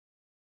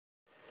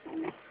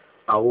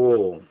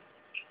Awol,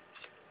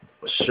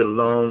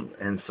 Shalom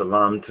and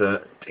Salam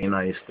to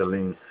Tina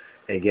Istalin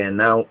again.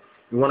 Now,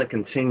 we want to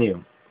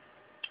continue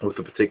with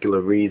a particular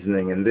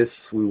reasoning, and this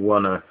we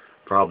want to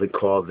probably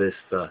call this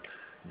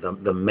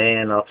the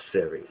Man Up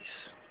series.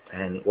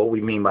 And what we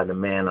mean by the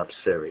Man Up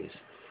series.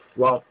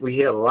 Well, we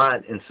hear a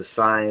lot in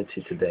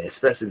society today,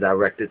 especially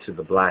directed to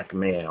the black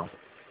male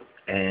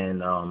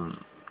and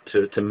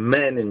to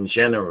men in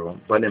general,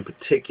 but in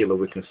particular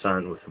we're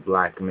concerned with the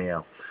black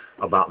male,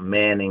 about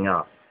manning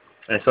up.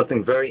 And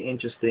something very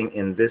interesting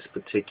in this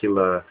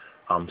particular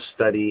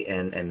study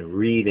and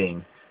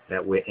reading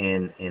that we're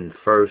in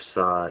First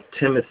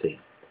Timothy.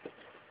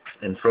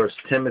 In First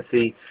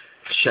Timothy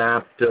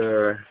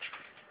chapter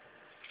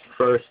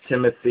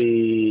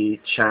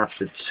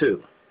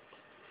 2.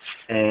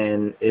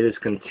 And it is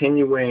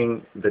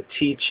continuing the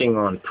teaching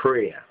on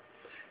prayer.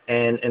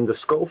 And in the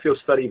Schofield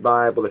Study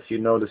Bible, if you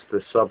notice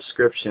the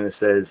subscription, it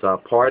says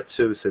Part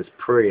 2 says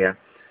prayer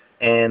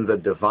and the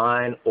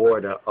divine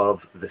order of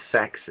the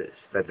sexes,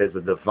 that there's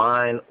a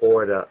divine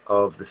order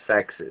of the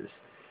sexes.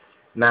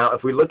 Now,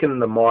 if we look in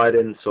the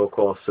modern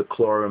so-called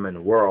seclorum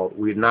and world,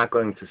 we're not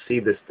going to see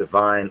this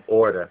divine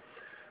order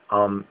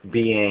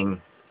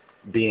being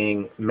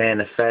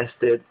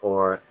manifested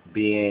or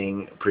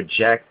being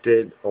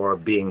projected or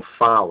being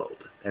followed.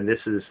 And this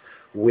is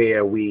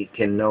where we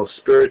can know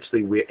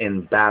spiritually we're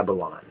in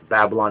Babylon.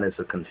 Babylon is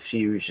a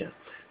confusion.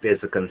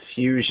 There's a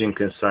confusion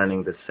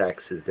concerning the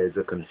sexes. There's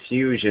a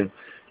confusion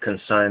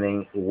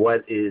concerning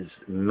what is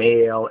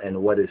male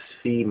and what is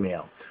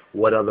female.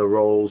 What are the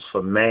roles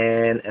for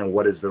man and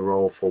what is the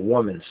role for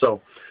woman?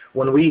 So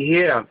when we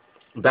hear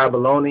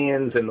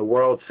Babylonians in the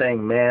world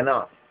saying man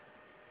up,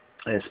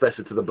 and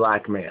especially to the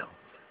black male,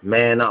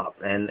 man up,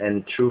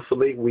 and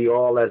truthfully, we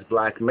all as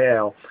black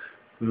male,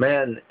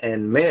 men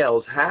and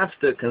males have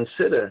to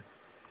consider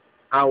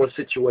our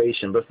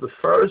situation. But the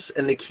first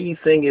and the key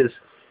thing is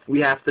we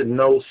have to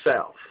know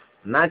self,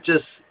 not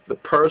just the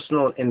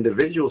personal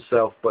individual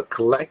self, but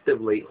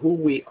collectively who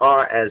we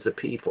are as a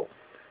people,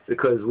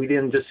 because we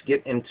didn't just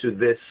get into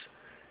this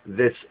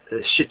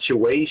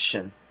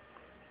situation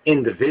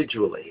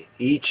individually.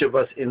 Each of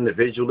us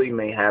individually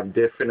may have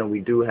different, and we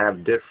do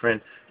have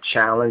different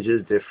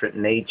challenges, different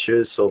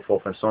natures, so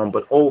forth and so on.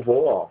 But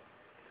overall,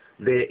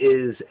 there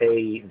is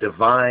a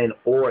divine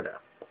order,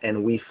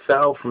 and we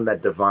fell from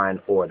that divine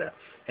order,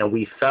 and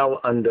we fell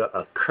under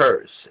a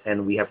curse,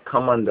 and we have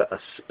come under a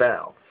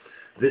spell.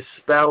 This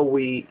spell,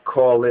 we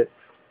call it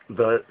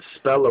the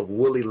spell of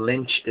Willie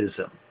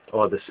Lynchism,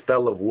 or the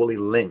spell of Willie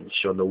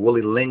Lynch, or the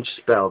Willie Lynch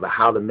spell, the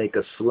how to make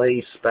a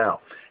slave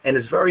spell. And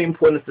it's very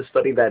important to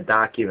study that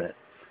document.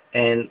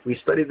 And we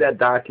studied that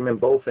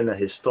document both in a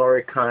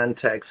historic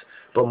context,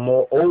 but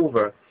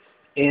moreover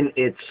in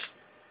its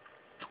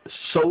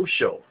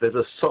social. There's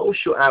a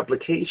social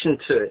application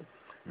to it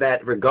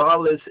that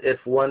regardless if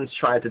one's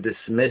tried to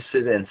dismiss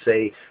it and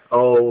say,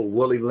 oh,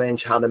 Willie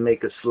Lynch, how to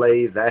make a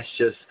slave, that's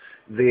just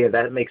there,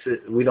 that makes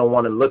it, we don't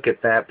want to look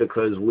at that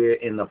because we're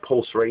in a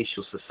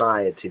post-racial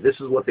society. This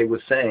is what they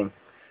were saying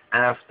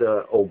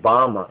after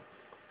Obama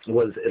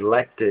was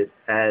elected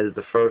as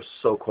the first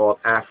so-called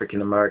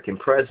African-American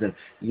president,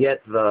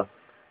 yet the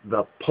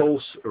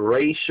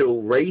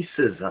post-racial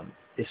racism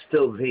is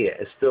still there.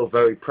 It's still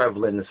very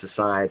prevalent in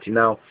society.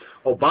 Now,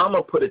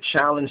 Obama put a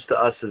challenge to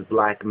us as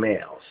black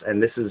males,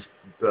 and this was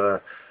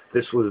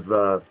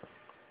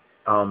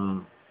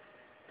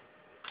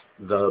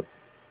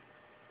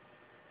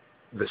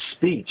the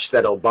speech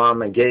that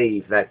Obama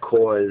gave that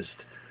caused,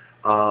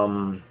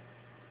 or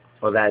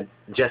that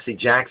Jesse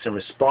Jackson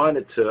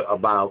responded to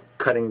about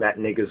cutting that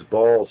nigger's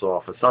balls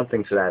off, or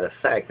something to that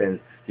effect. And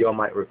you all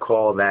might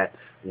recall that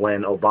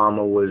when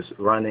Obama was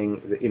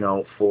running,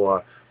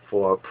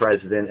 for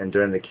president and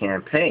during the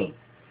campaign.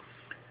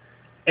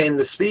 And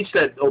the speech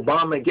that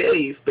Obama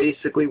gave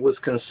basically was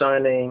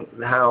concerning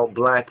how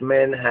black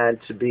men had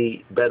to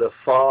be better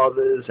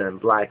fathers and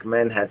black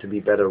men had to be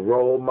better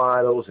role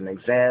models and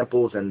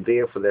examples and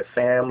there for their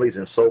families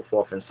and so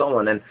forth and so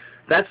on. And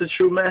that's a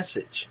true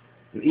message.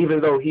 Even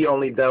though he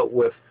only dealt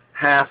with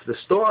half the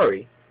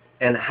story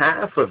and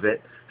half of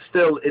it,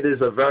 still it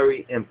is a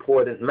very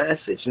important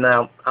message.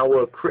 Now,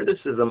 our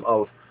criticism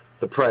of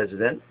the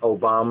president,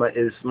 Obama,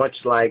 is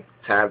much like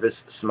Tavis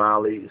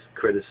Smiley's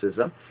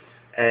criticism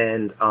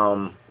and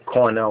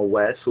Cornel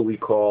West, who we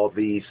call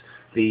these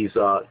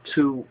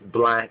two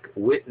black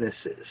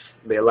witnesses.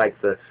 They're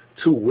like the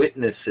two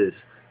witnesses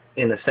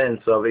in a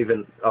sense of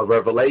even a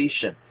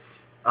revelation.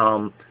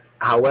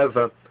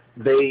 However,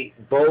 they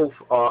both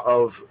are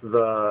of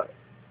the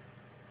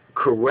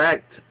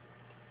correct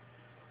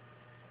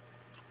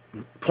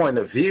point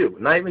of view,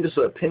 not even just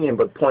an opinion,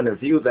 but point of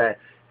view that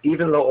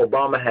even though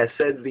Obama has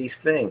said these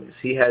things,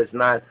 he has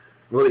not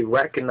really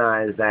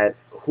recognized that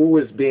who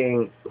is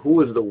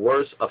the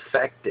worst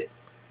affected.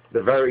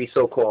 The very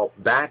so-called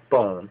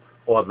backbone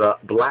or the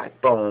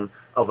black bone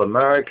of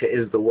America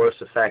is the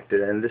worst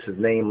affected, and this is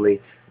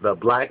namely the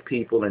black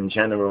people in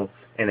general,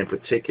 and in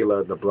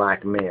particular the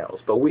black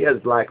males. But we as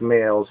black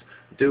males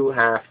do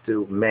have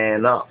to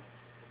man up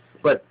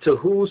But to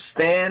whose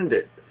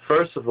standard,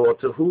 first of all,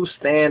 to whose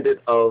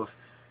standard of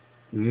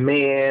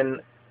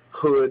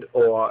manhood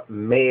or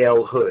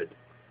malehood?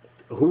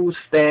 Whose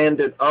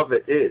standard of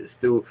it is?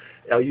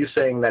 Are you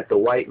saying that the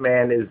white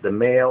man is the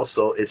male,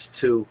 so it's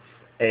to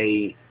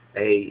a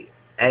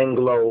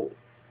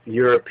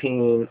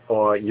Anglo-European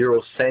or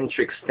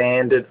Eurocentric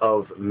standard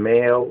of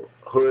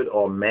malehood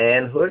or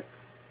manhood?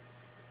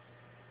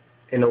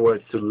 In other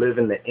words, to live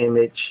in the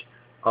image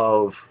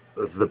of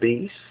the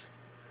beast?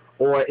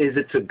 Or is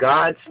it to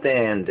God's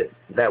standard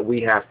that we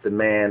have to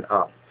man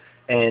up?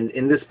 And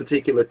in this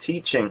particular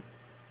teaching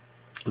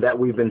that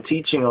we've been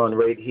teaching on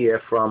right here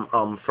from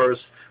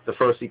the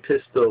first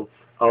epistle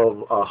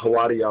of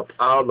Hawariya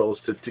Paulos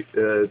to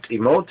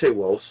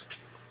Timotheos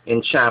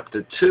in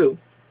chapter 2,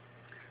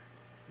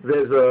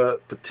 there's a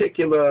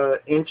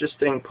particular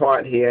interesting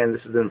part here, and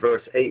this is in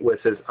verse 8, where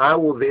it says, I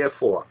will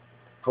therefore,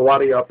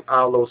 Hawariya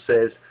Paulos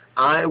says,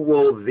 I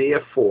will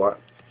therefore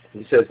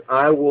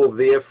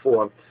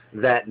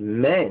that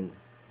men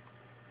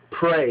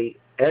pray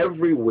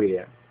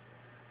everywhere,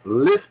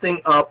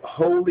 lifting up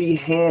holy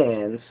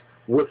hands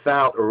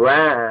without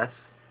wrath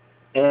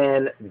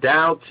and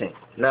doubting.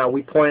 Now,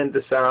 we pointed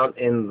this out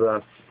in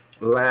the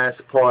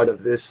last part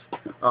of this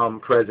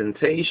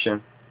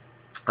presentation,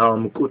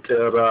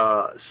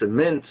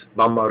 Cement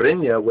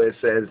Bamarinya, where it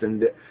says,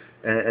 and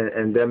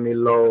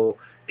Demilo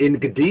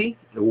Ingdi,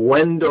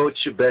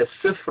 Wendoch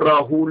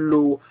Besifra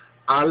Hulu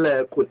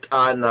Ale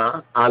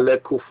Kutana, Ale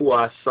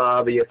Kufu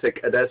Asabi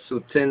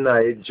Yatekadasutina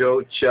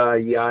Jocha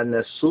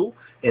Yanasu,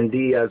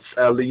 Indias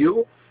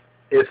Eliu,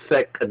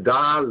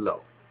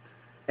 Ifekadalo.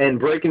 And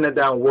breaking it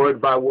down word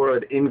by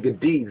word, in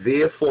Gedi,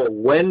 therefore,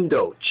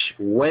 wendoch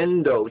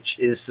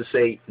is to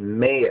say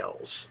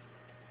males.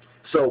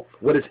 So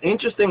what is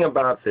interesting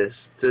about this,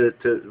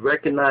 to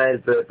recognize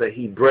the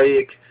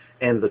Hebraic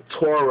and the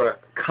Torah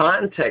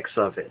context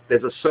of it,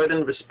 there's a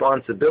certain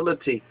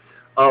responsibility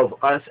of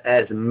us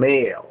as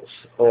males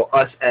or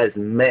us as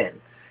men.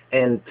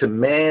 And to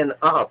man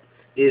up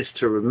is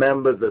to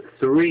remember the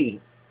 3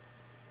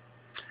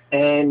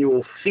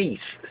 annual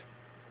feasts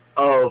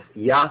of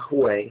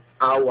Yahweh,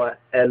 our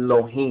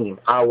Elohim,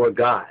 our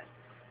God.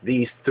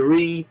 These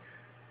 3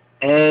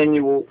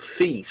 annual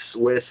feasts,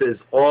 where it says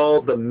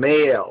all the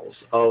males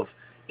of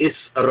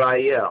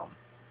Israel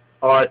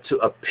are to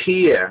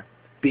appear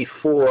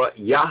before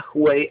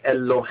Yahweh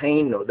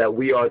Eloheinu, that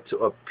we are to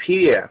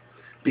appear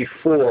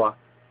before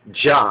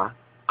Jah,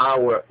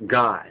 our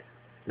God.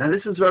 Now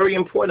this is very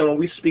important. When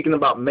we're speaking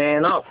about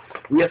man up,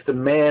 we have to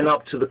man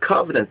up to the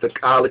covenant, the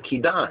Kal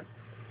Kidan.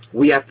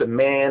 We have to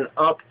man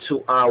up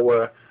to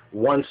our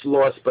once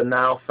lost but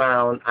now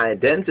found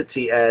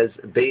identity as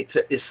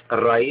Beta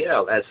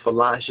Israel, as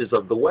Falashas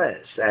of the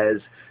West, as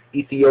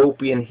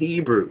Ethiopian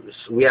Hebrews.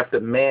 We have to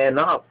man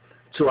up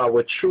to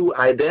our true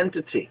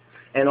identity,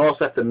 and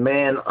also have to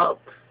man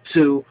up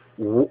to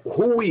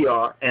who we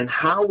are and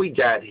how we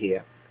got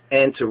here,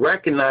 and to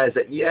recognize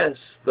that yes,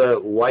 the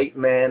white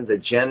man, the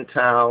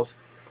Gentiles,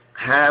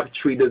 have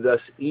treated us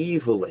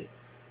evilly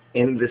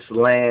in this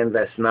land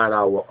that's not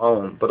our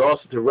own, but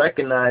also to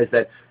recognize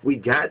that we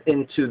got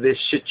into this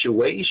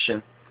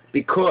situation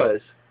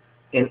because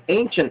in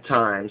ancient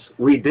times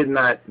we did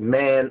not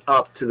man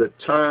up to the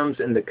terms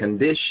and the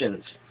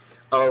conditions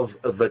of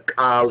the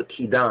Kal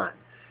Kidan.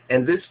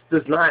 And this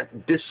does not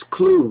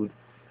disclude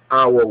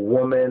our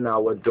women,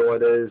 our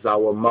daughters,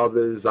 our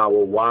mothers,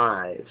 our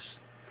wives,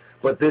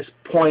 but this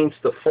points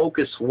the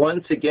focus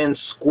once again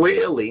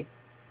squarely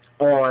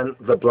on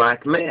the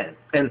black man.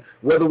 And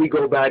whether we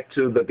go back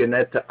to the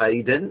Ganeta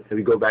Eden,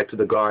 we go back to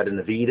the Garden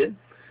of Eden,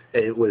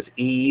 it was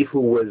Eve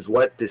who was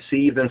what?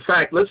 Deceived. In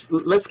fact, let's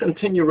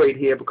continue right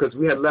here, because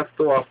we had left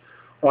off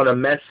on a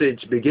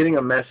message, beginning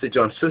a message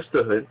on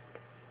sisterhood,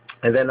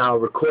 and then our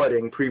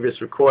previous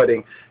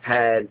recording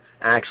had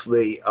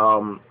actually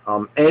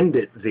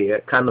ended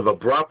there kind of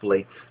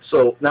abruptly.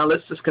 So now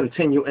let's just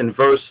continue in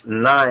verse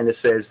 9. It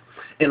says,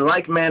 in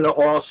like manner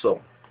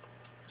also.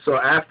 So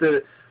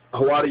after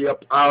Hawariya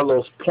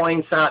Paulos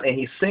points out and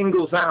he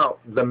singles out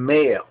the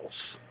males.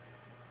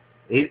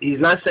 He's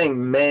not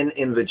saying men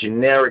in the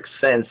generic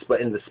sense, but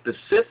in the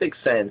specific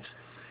sense,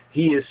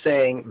 he is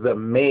saying the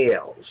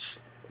males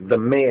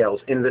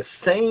in the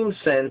same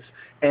sense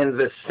and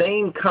the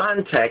same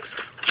context.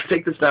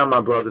 Take this down,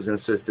 my brothers and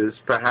sisters.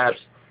 Perhaps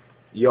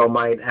you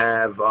might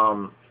have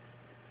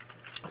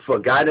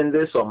forgotten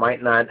this or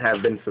might not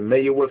have been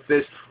familiar with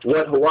this.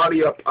 What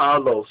Hawariya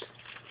Paulos,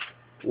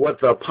 what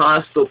the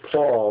Apostle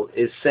Paul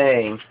is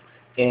saying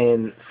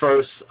in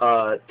 1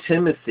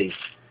 Timothy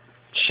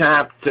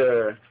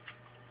chapter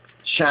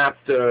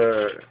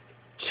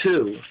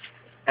 2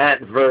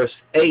 at verse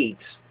 8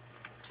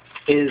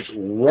 is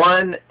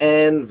one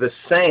and the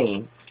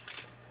same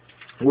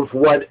with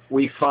what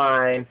we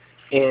find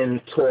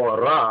in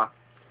Torah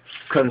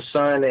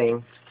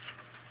concerning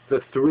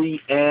the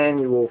 3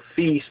 annual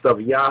feasts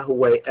of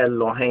Yahweh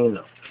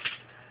Eloheinu.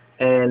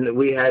 And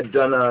we had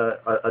done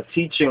a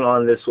teaching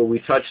on this where we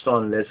touched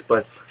on this,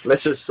 but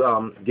let's just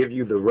give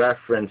you the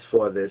reference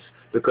for this,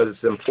 because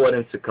it's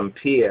important to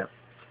compare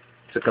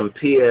to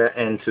compare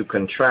and to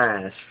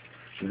contrast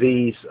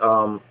these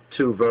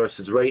two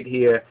verses. Right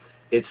here,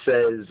 it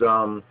says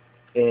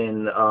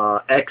in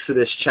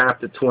Exodus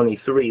chapter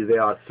 23,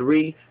 there are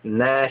three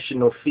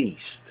national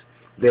feasts.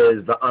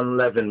 There's the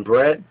unleavened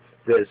bread,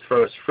 there's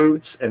first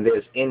fruits, and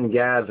there's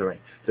ingathering.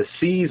 The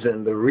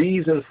season, the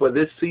reason for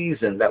this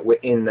season that we're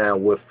in now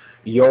with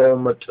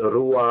Yom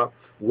Teruah,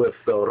 with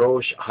the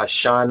Rosh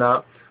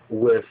Hashanah,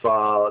 with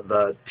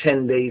the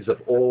 10 days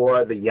of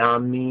Or, the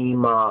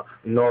Yamim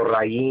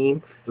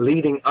Noraim,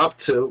 leading up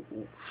to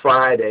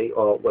Friday,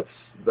 or what's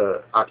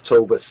the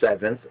October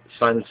 7th,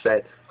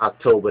 sunset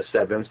October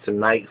 7th to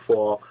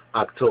nightfall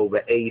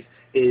October 8th,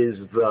 is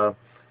the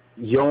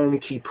Yom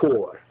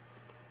Kippur.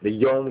 The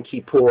Yom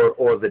Kippur,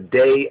 or the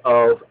Day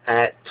of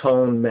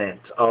Atonement,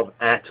 of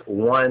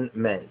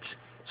At-ONE-MENT.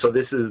 So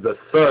this is the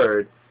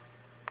third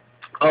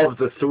of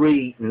the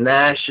three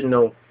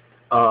national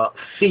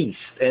feast.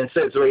 And it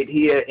says right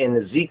here in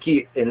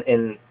Ezekiel,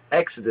 in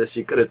Exodus,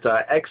 you could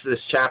have Exodus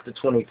chapter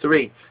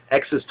 23,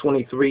 Exodus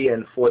 23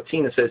 and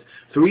 14, it says,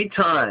 three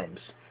times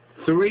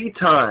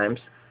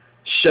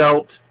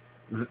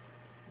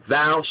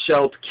thou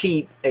shalt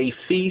keep a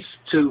feast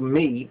to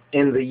me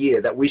in the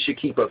year, that we should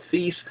keep a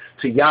feast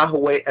to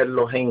Yahweh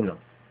Eloheinu.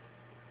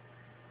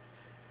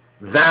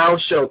 Thou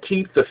shalt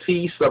keep the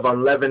feast of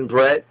unleavened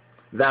bread.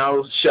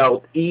 Thou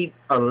shalt eat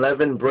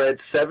unleavened bread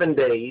 7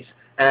 days,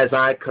 as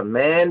I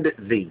command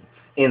thee,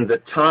 in the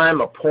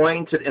time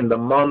appointed in the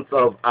month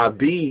of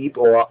Abib,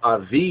 or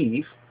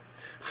Aviv,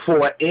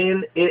 for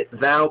in it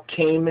thou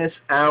camest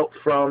out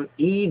from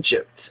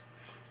Egypt,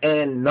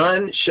 and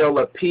none shall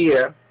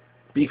appear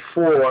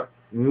before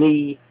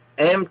me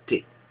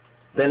empty.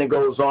 Then it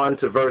goes on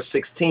to verse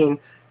 16,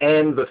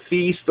 and the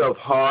feast of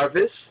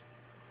harvest,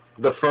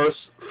 the first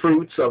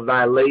fruits of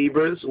thy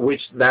labors,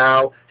 which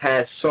thou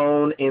hast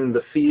sown in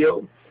the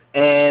field,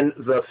 and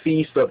the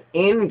feast of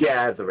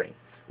ingathering,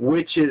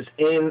 which is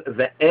in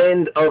the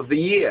end of the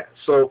year.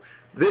 So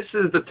this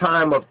is the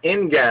time of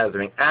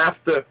ingathering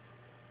after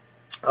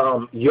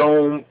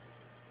Yom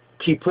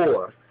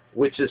Kippur,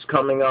 which is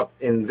coming up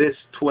in this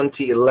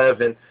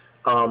 2011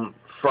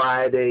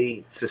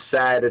 Friday to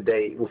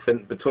Saturday,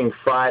 between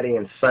Friday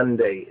and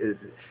Sunday.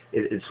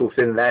 It's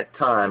within that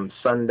time,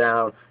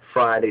 sundown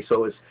Friday.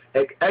 So it's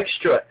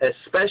extra,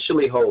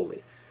 especially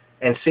holy.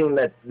 And seeing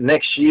that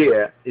next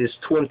year is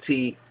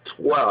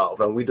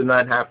 2012, and we do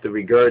not have to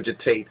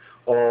regurgitate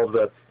all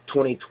the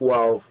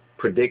 2012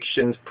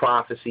 predictions,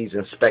 prophecies,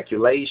 and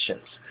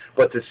speculations,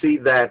 but to see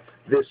that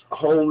this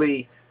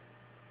holy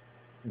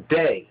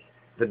day,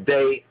 the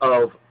Day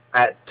of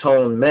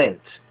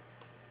Atonement,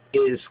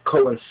 is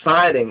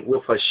coinciding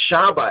with a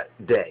Shabbat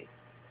day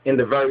in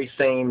the very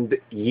same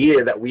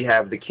year that we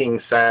have the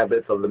King's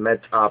Sabbath of the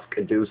Metaf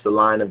Kedus, the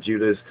Lion of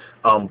Judah's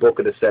Book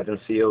of the Seven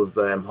Seals,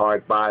 the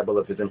Amharic Bible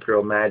of His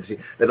Imperial Majesty,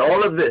 that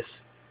all of this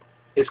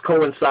is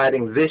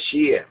coinciding this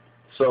year.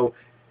 So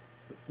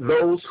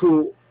those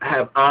who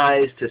have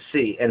eyes to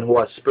see and who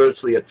are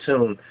spiritually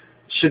attuned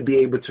should be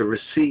able to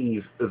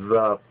receive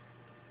the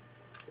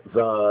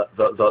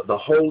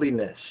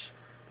holiness,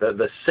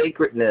 the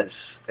sacredness,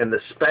 and the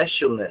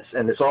specialness.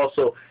 And it's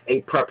also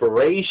a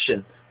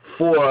preparation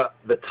for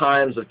the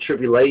times of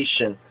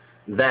tribulation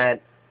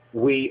that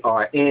we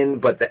are in,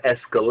 but the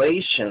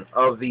escalation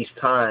of these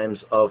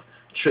times of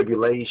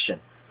tribulation.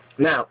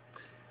 Now,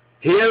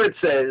 here it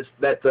says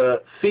that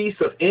the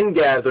Feast of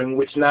Ingathering,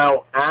 which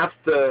now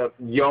after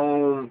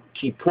Yom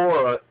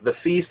Kippur, the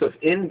Feast of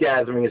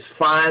Ingathering is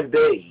 5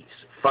 days.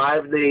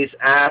 5 days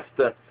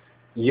after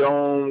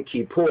Yom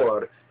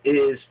Kippur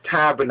is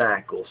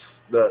Tabernacles.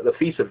 The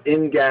Feast of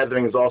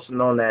Ingathering is also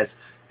known as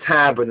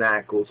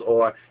Tabernacles,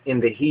 or in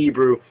the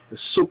Hebrew, the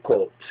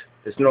Sukkot.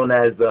 It's known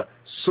as the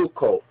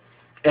Sukkot,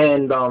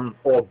 and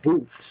or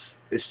booths.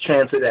 It's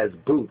translated as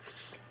booths,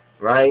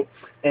 right?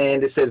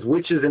 And it says,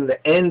 which is in the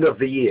end of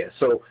the year.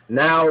 So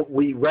now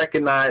we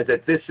recognize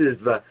that this is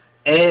the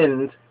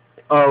end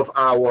of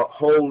our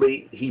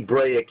holy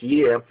Hebraic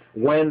year,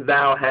 when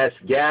thou hast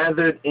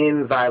gathered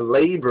in thy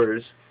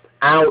labors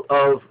out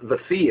of the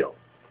field.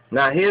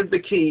 Now here's the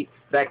key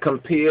that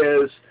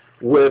compares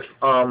with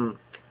the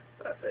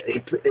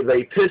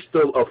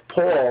epistle of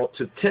Paul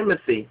to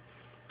Timothy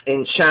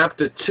in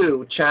chapter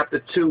 2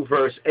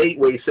 verse 8,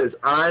 where he says,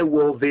 I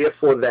will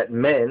therefore that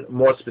men,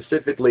 more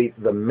specifically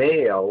the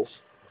males,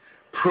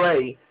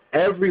 pray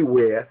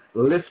everywhere,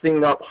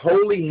 lifting up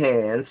holy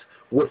hands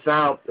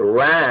without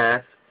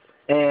wrath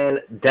and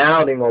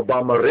doubting, or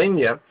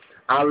bamarinya,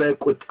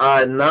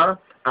 alekutana,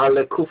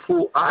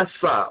 alekufu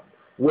asab,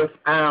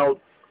 without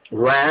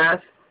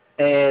wrath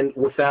and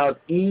without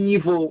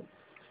evil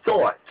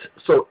thought.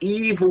 So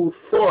evil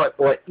thought,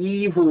 or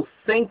evil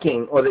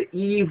thinking, or the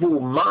evil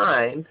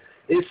mind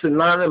is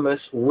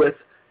synonymous with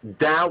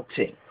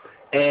doubting.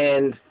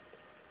 And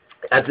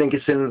I think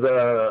it's in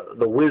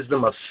the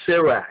Wisdom of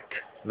Sirach,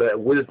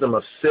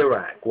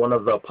 one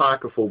of the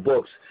apocryphal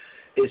books.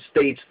 It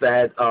states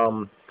that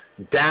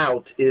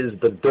doubt is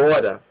the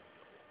daughter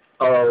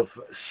of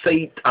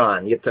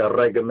Satan.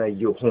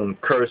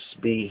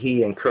 Cursed be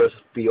he and cursed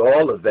be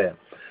all of them.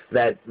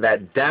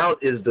 that doubt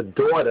is the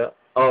daughter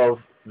of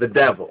the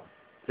devil.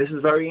 This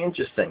is very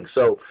interesting.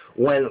 So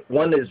when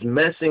one is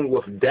messing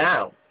with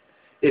doubt,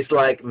 it's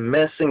like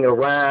messing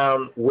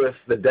around with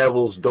the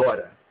devil's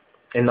daughter,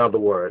 in other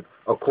words,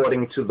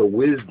 according to the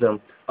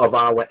wisdom of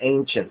our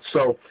ancients.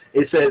 So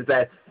it says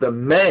that the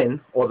men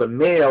or the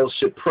males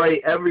should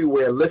pray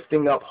everywhere,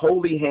 lifting up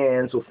holy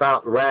hands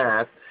without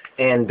wrath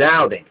and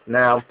doubting.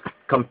 Now,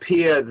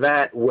 compare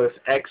that with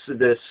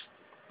Exodus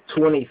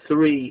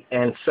 23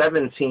 and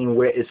 17,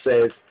 where it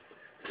says,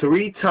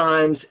 3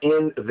 times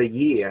in the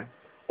year,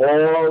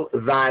 all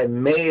thy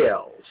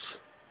males.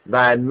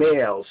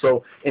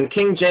 So in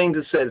King James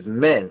it says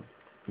men,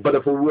 but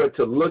if we were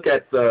to look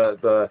at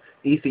the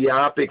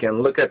Ethiopic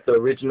and look at the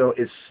original,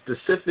 it's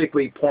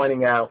specifically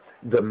pointing out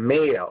the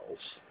males.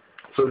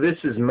 So this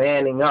is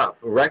manning up,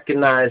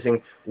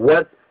 recognizing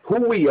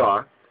who we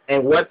are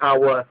and what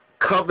our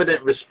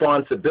covenant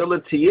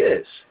responsibility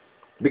is.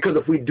 Because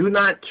if we do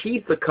not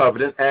keep the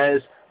covenant,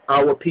 as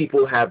our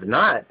people have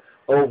not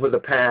over the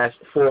past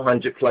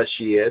 400 plus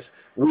years,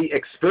 we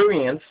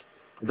experience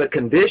the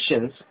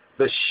conditions,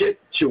 the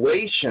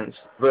situations,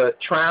 the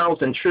trials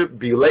and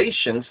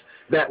tribulations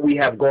that we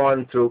have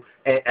gone through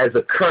as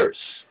a curse.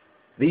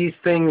 These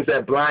things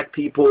that black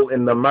people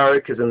in the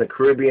Americas and the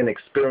Caribbean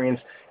experience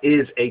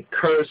is a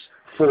curse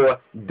for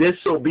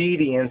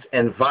disobedience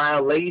and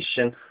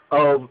violation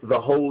of the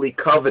holy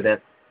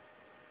covenant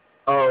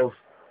of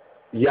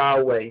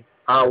Yahweh,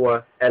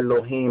 our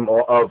Elohim,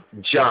 or of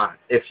Jah,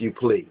 if you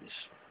please,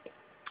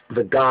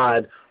 the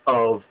God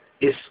of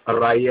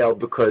Israel,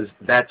 because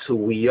that's who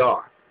we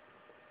are.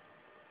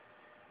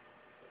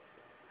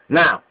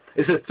 Now,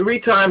 it says 3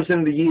 times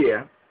in the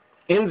year,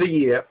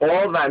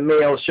 all thy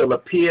males shall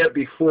appear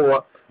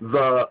before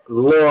the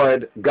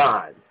Lord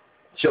God,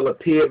 shall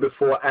appear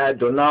before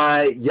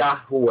Adonai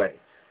Yahweh.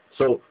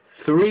 So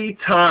 3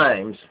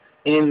 times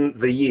in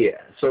the year.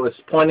 So it's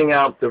pointing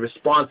out the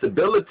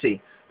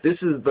responsibility. This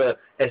is a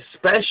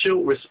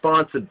special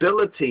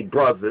responsibility,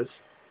 brothers,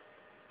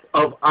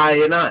 of I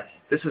and I.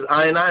 This is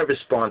I and I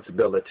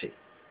responsibility.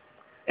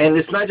 And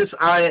it's not just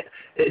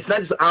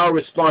our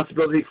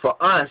responsibility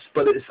for us,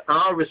 but it's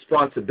our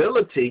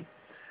responsibility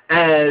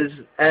as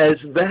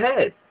the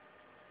head.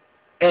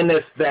 And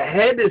if the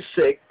head is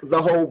sick,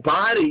 the whole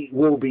body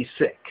will be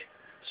sick.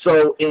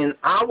 So in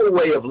our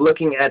way of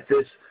looking at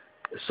this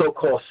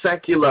so-called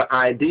secular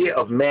idea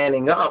of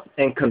manning up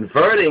and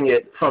converting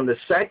it from the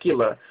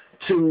secular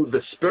to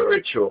the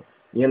spiritual,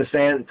 you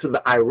understand, to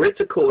the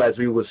iritical, as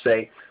we would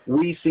say,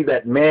 we see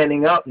that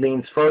manning up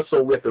means first of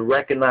all we have to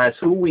recognize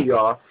who we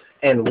are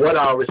and what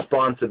our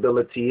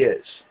responsibility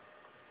is.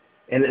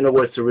 And in other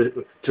words,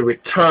 to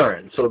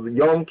return. So the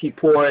Yom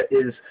Kippur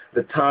is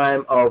the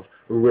time of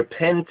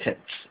repentance.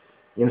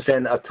 You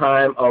understand? A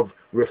time of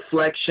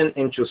reflection,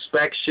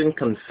 introspection,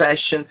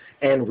 confession,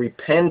 and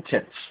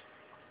repentance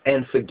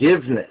and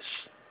forgiveness.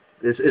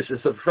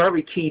 It's a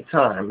very key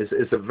time.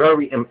 It's a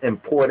very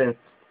important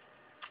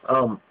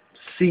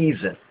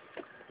season.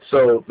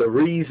 So the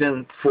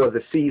reason for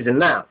the season.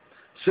 Now,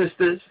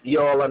 sisters,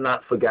 y'all are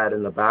not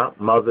forgotten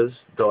about. Mothers,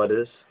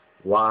 daughters,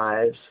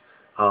 wives,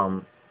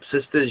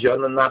 sisters,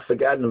 y'all are not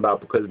forgotten about,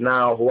 because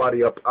now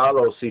Huari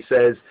Apollos, he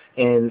says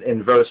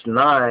in verse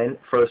 9,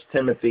 1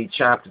 Timothy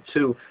chapter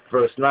 2,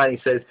 verse 9, he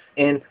says,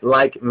 in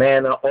like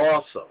manner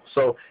also.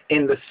 So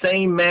in the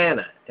same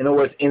manner, in other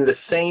words, in the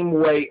same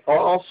way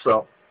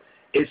also,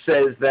 it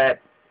says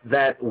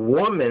that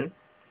women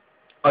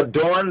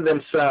adorn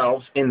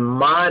themselves in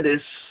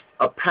modest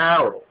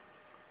apparel,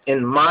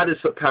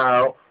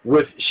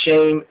 with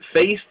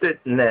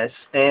shamefacedness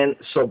and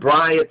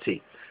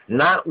sobriety,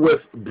 not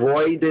with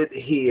broided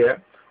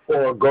hair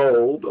or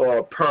gold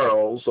or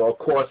pearls or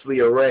costly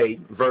array,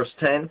 verse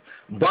 10,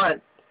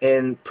 but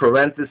in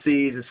parentheses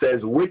it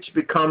says, which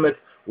becometh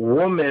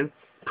woman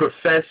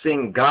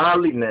professing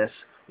godliness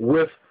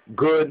with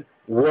good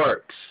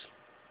works.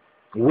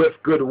 With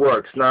good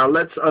works. Now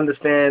let's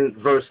understand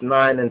verse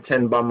 9 and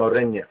 10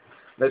 Bamarinya.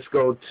 Let's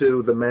go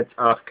to the Met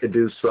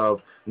Kedus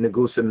of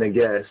Negusa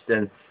Negest,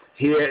 and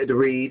here it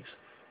reads,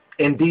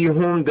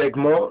 Indihum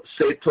degmo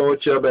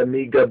setocha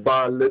bemiga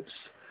balips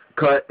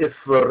ka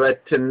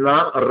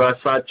ifretina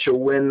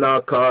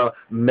rasachowina ka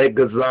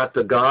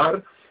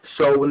megazatagar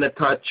so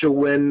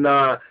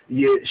netachowina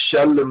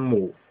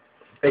yeshalemu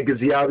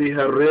egziavi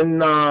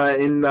herina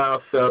ina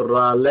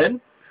ferralen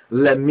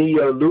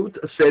lemialut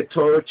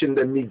setoch in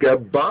the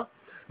migaba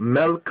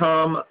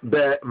melkam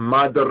be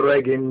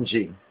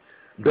madreginji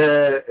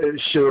be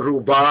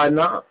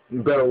shurubana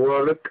be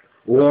work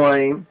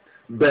wine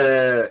be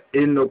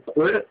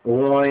inukwe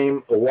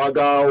wine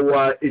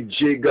wagawa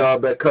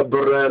ijiga be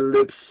kabre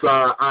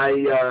lipsa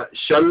aya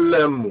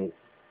shalemu.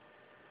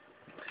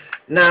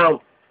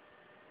 Now,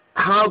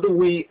 how do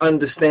we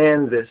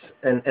understand this,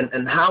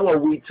 and how are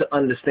we to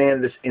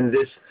understand this in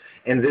this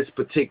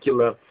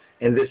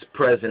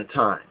present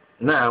time?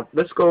 Now,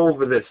 let's go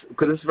over this,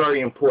 because it's very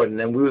important,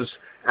 and we was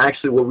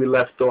actually where we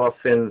left off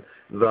in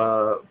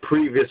the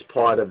previous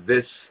part of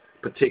this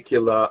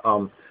particular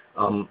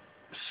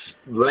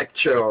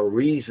lecture or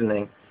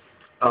reasoning.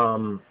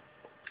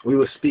 we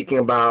were speaking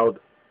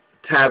about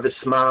Tavis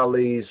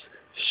Smiley's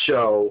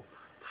show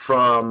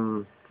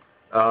from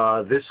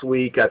this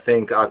week, I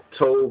think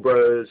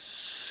October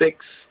 6th,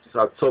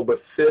 October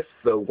 5th,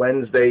 the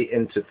Wednesday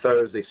into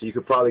Thursday. So you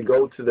could probably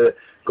go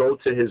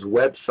to his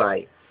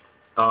website,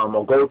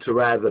 or go to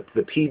rather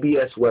the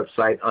PBS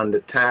website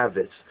under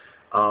Tavis,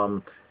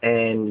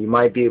 and you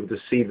might be able to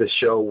see the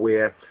show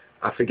where,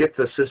 I forget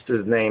the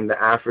sister's name, the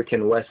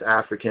West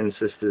African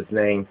sister's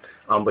name,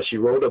 but she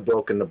wrote a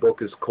book, and the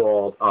book is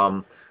called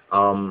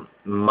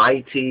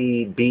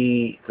Mighty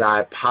Be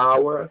Thy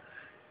Power,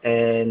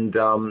 and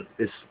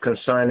it's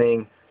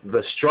concerning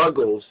the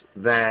struggles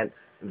that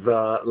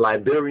the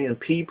Liberian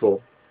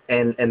people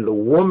and the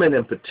woman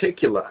in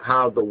particular,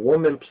 how the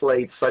woman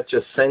played such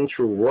a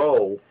central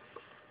role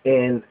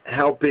in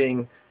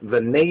helping the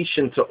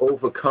nation to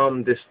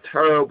overcome this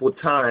terrible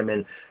time.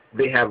 And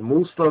they have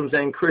Muslims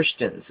and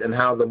Christians, and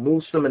how the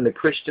Muslim and the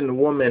Christian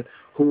woman,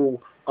 who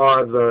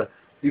are the,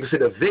 you can say,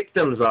 the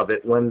victims of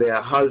it, when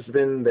their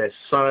husband, their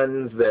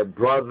sons, their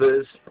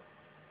brothers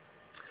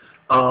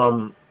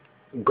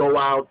go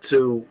out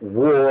to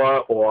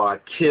war or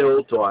are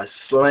killed or are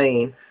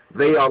slain,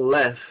 they are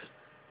left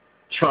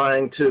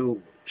trying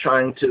to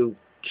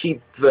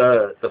keep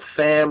the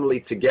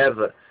family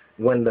together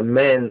when the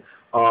men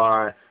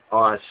are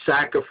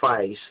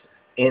sacrificed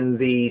in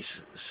these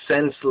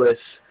senseless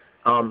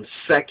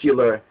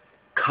secular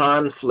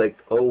conflict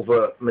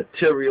over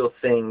material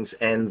things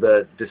and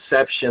the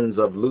deceptions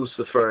of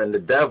Lucifer and the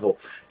devil.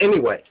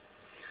 Anyway,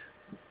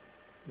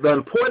 the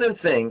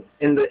important thing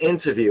in the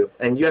interview,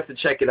 and you have to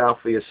check it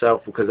out for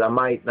yourself because I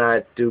might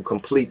not do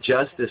complete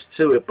justice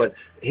to it, but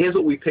here's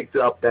what we picked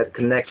up that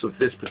connects with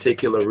this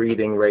particular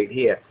reading right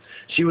here.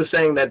 She was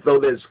saying that though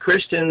there's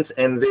Christians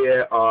and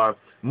there are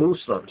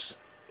Muslims,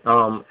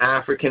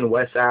 African,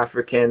 West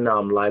African,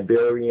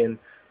 Liberian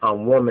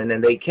woman,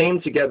 and they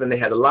came together and they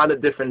had a lot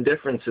of different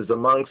differences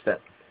amongst them.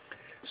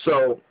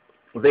 So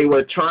they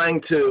were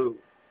trying to,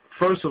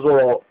 first of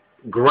all,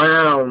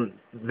 ground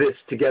this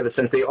together,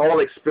 since they all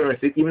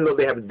experienced it, even though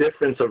they have a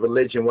difference of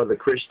religion, whether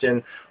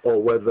Christian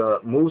or whether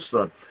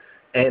Muslim.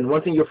 And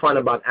one thing you'll find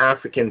about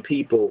African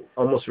people,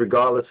 almost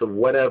regardless of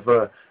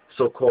whatever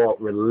so-called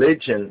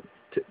religion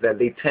that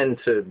they tend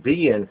to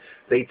be in,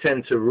 they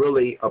tend to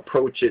really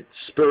approach it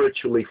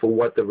spiritually for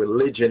what the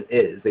religion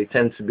is. They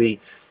tend to be,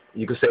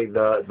 you could say,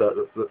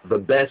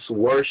 the best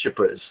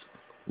worshipers,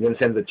 you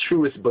understand, the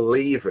truest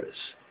believers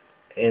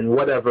in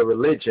whatever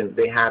religion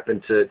they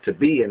happen to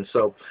be in.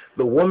 So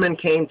the women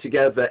came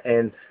together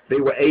and they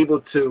were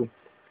able to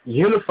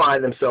unify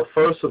themselves,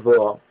 first of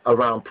all,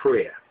 around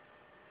prayer.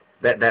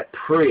 That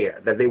prayer,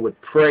 that they would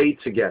pray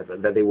together,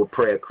 that they would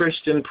pray a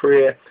Christian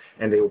prayer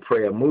and they would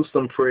pray a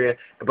Muslim prayer.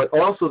 But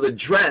also the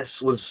dress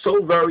was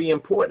so very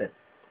important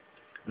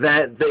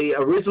that they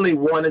originally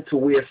wanted to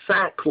wear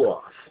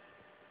sackcloth.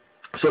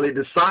 So they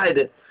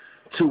decided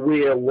to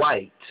wear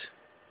white.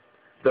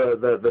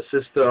 The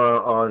sister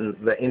on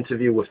the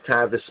interview with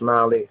Tavis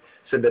Smiley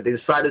said that they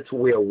decided to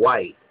wear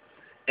white.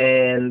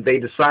 And they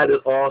decided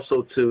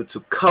also to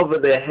cover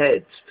their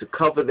heads, to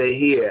cover their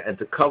hair, and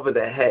to cover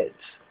their heads.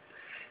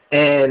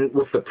 And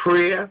with the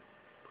prayer,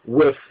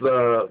 with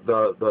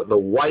the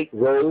white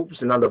robes,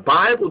 and now the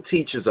Bible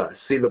teaches us,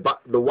 see,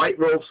 the white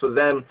robes for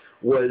them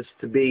was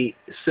to be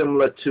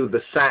similar to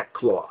the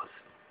sackcloth.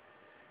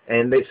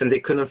 And they said they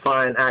couldn't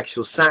find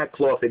actual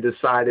sackcloth, they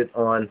decided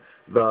on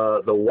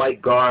the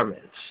white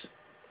garments.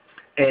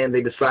 And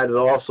they decided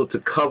also to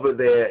cover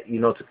their,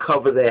 to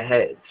cover their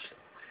heads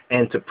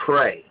and to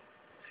pray.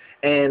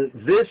 And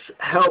this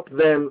helped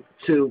them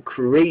to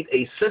create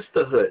a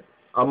sisterhood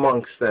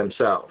amongst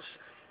themselves.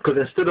 Because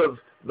instead of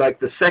like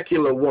the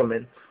secular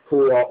women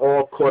who are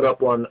all caught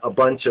up on a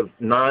bunch of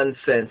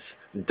nonsense,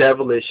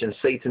 devilish and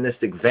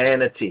satanistic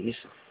vanities,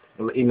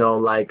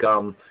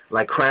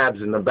 like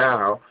crabs in the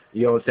barrel,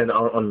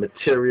 on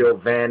material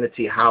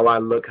vanity, how I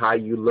look, how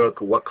you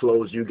look, what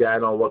clothes you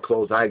got on, what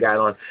clothes I got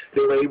on. They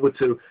were able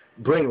to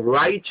bring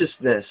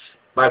righteousness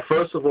by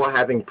first of all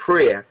having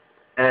prayer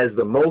as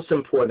the most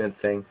important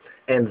thing,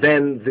 and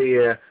then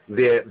their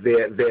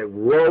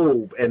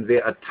robe and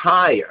their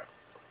attire.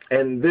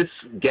 And this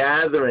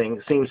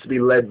gathering seems to be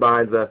led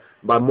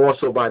more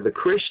so by the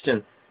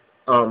Christian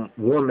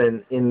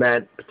woman in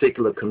that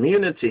particular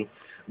community.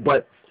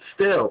 But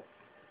still,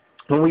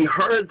 when we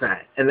heard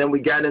that, and then we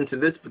got into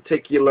this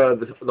particular,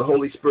 the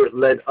Holy Spirit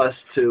led us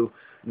to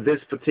this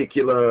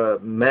particular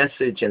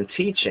message and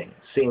teaching,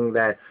 seeing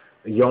that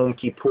Yom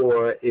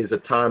Kippur is a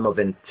time of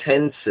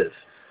intensive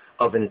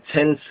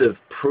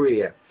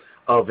prayer,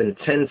 of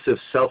intensive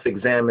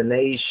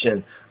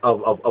self-examination,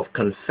 of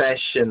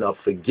confession, of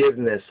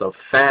forgiveness, of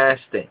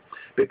fasting.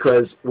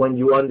 Because when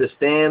you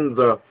understand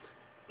the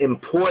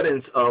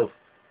importance of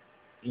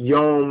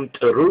Yom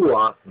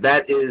Teruah,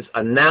 that is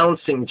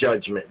announcing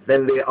judgment,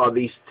 then there are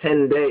these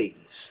 10 days.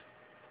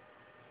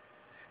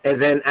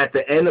 And then at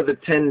the end of the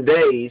 10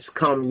 days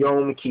come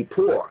Yom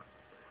Kippur,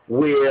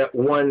 where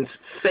one's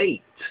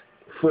fate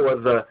for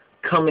the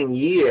coming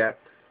year,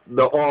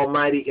 the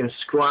Almighty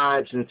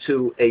inscribes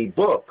into a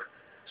book.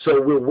 So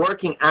we're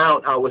working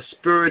out our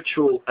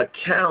spiritual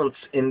accounts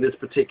in this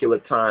particular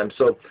time.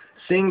 So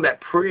seeing that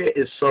prayer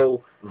is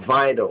so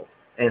vital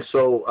and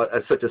so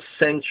such a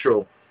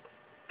central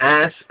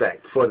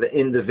aspect for the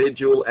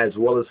individual as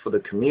well as for the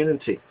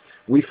community,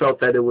 we felt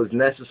that it was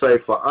necessary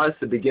for us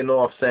to begin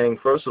off saying,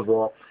 first of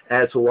all,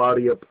 as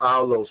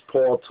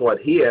Paul taught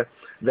here,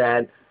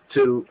 that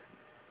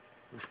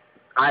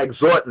I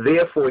exhort,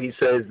 therefore, he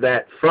says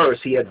that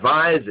first, he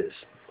advises,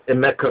 in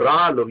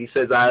Mekaralo, he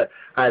says, I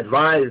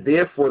advise,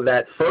 therefore,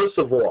 that first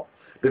of all,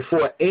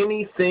 before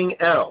anything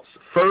else,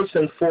 first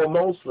and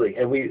foremostly,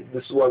 and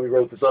this is why we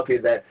wrote this up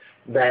here,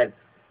 that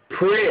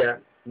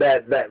prayer,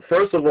 that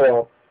first of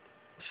all,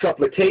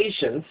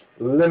 supplications,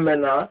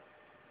 limina,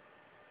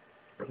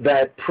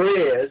 that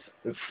prayers,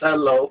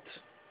 salot,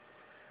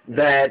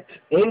 that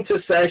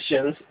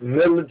intercessions,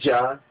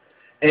 milja,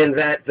 and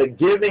that the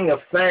giving of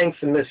thanks,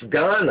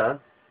 misgana,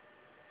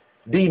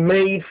 be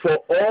made for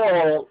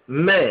all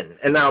men.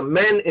 And now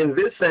men in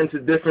this sense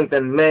is different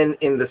than men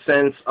in the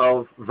sense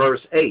of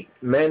verse 8.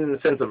 Men in the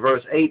sense of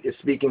verse 8 is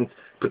speaking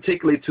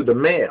particularly to the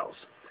males.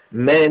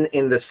 Men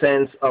in the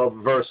sense of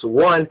verse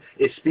 1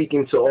 is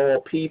speaking to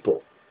all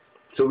people.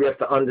 So we have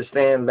to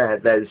understand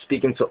that it's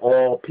speaking to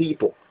all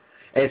people.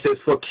 And it says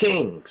for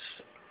kings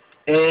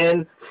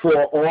and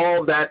for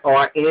all that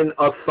are in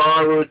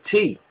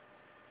authority,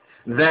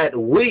 that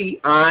we,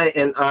 I,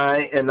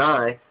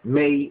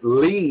 may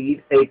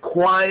lead a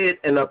quiet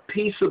and a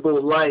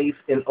peaceable life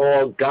in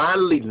all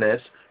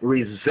godliness,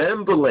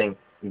 resembling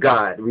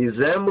God,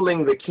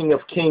 resembling the King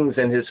of Kings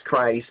and his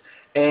Christ,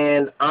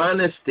 and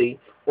honesty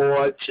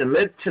or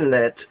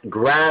chemitinet,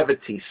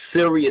 gravity,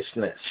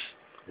 seriousness.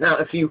 Now,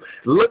 if you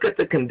look at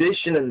the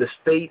condition and the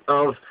state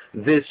of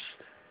this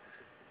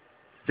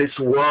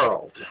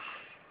world,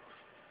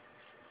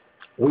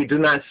 we do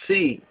not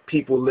see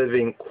people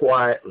living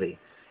quietly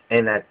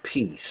and at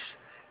peace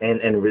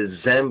and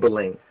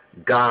resembling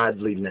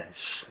godliness,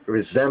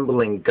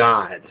 resembling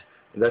God.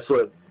 That's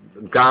what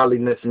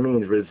godliness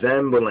means,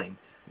 resembling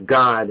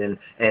God, and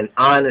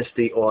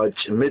honesty or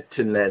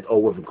chemitinet,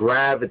 or with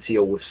gravity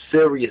or with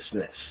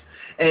seriousness.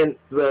 And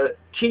the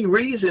key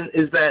reason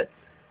is that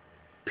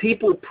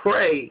people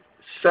pray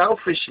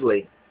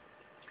selfishly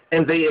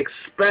and they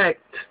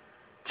expect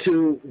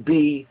to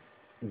be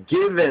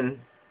given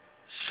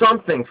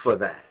something for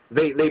that.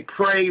 They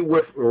pray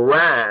with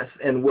wrath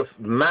and with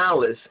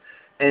malice,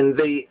 and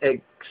they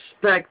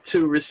expect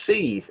to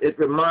receive. It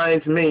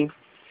reminds me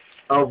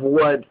of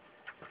what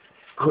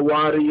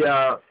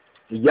Hawariya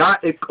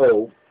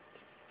Yaakov,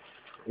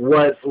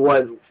 what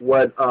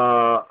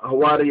Hawariya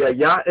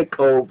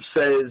Yaakov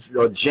says,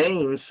 or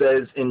James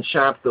says in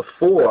chapter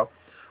 4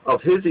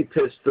 of his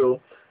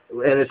epistle,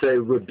 and it's a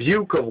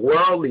rebuke of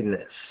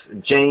worldliness,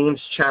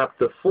 James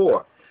chapter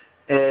 4.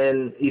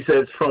 And he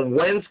says, from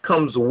whence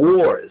comes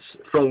wars?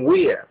 From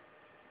where?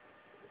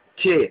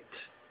 Kit.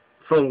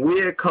 From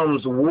where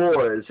comes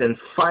wars and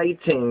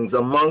fightings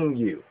among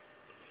you?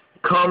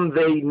 Come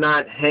they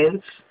not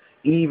hence,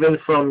 even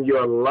from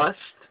your lust,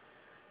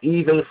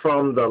 even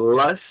from the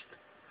lust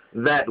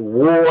that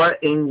war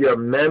in your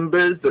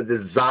members, the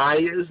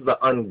desires, the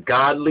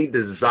ungodly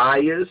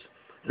desires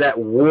that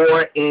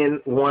war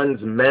in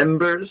one's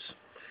members?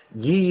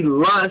 Ye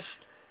lust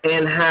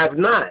and have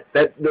not.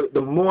 That the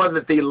more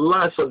that they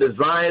lust or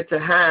desire to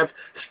have,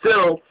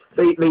 still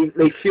they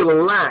feel a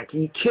lack.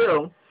 Ye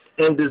kill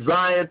and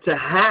desire to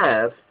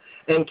have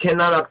and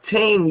cannot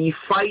obtain. Ye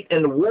fight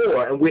and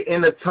war. And we're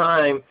in a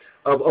time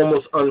of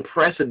almost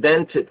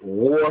unprecedented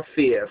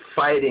warfare,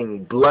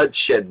 fighting,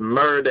 bloodshed,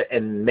 murder,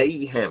 and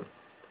mayhem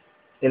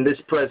in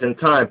this present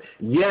time.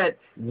 Yet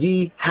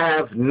ye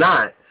have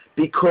not,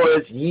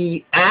 because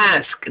ye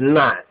ask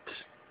not.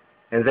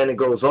 And then it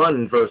goes on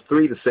in verse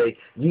 3 to say,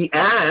 ye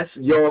ask,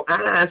 you'll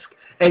ask,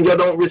 and you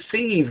don't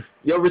receive.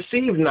 You'll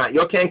receive not.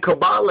 You can't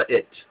Kabbalah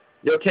it.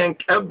 You can't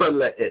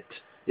Kabbalah it.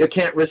 You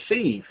can't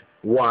receive.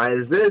 Why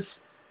is this?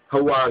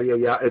 Hawariya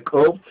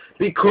Yaakov,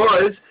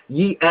 because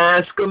ye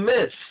ask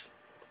amiss.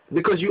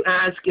 Because you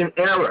ask in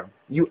error.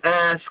 You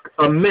ask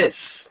amiss.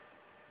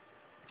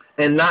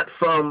 And not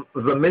from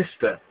the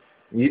Mister.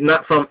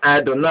 Not from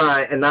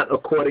Adonai, and not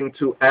according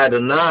to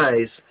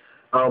Adonai's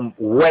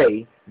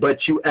way,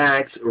 but you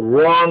ask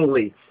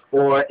wrongly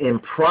or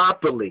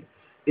improperly,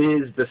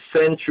 is the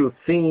central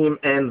theme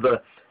and the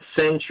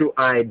central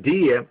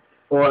idea,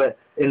 or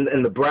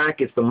in the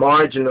brackets, the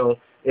marginal,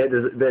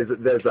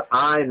 there's an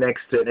I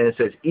next to it, and it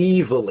says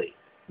evilly.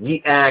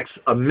 Ye ask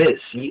amiss.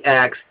 Ye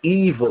ask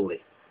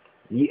evilly.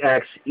 Ye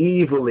ask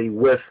evilly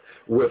with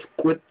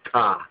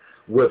quita,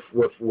 with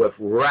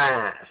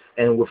wrath,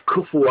 and with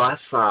kufu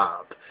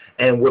asab,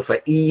 and with an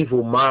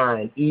evil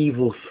mind,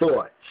 evil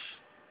thoughts.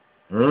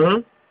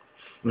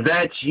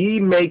 That ye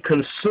may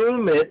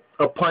consume it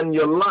upon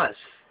your lust,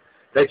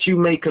 that you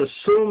may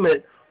consume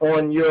it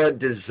on your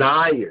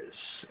desires.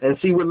 And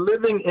see, we're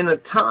living in a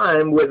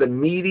time where the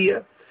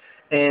media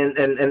and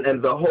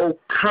the whole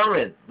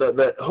current,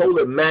 the whole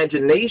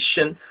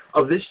imagination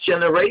of this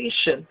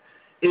generation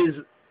is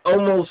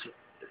almost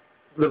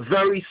the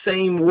very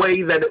same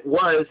way that it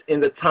was in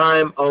the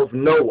time of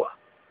Noah.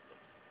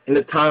 in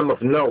the time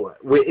of Noah.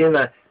 We're in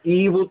an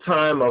evil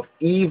time of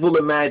evil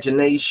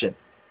imagination,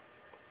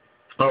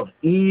 of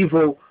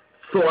evil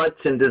thoughts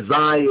and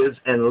desires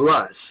and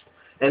lust.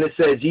 And it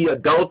says, ye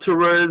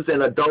adulterers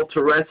and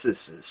adulteresses.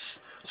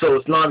 So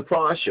it's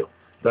non-partial.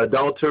 The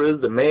adulterers,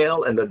 the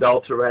male, and the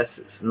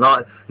adulteresses,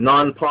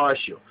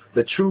 non-partial.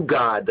 The true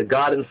God, the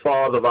God and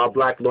Father of our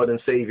black Lord and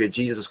Savior,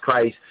 Jesus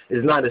Christ,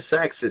 is not a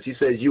sexist. He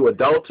says, you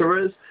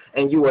adulterers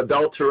and you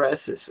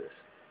adulteresses.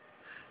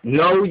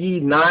 Know ye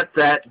not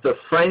that the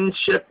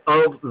friendship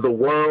of the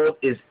world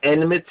is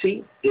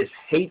enmity, is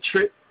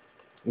hatred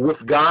with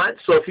God?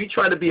 So if you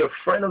try to be a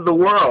friend of the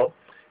world,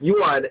 you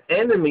are an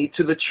enemy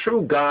to the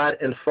true God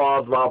and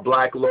Father of our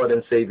black Lord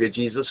and Savior,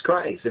 Jesus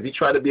Christ. If you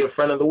try to be a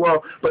friend of the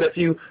world. But if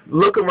you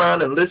look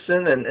around and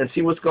listen and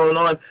see what's going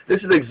on, this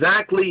is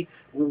exactly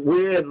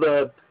where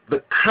the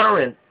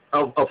current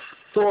of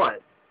thought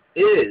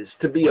is,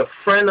 to be a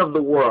friend of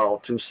the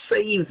world, to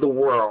save the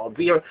world.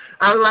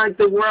 I like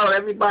the world,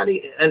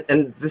 everybody,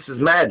 and this is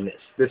madness.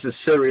 This is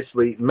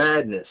seriously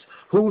madness.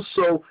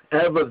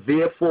 Whosoever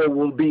therefore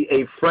will be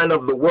a friend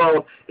of the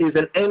world is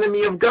an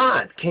enemy of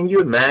God. Can you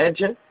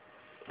imagine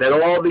that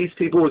all these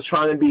people are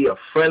trying to be a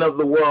friend of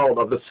the world,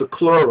 of the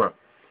seclorum,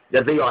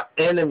 that they are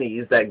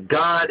enemies, that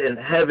God in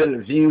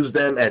heaven views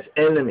them as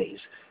enemies?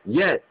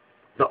 Yet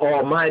the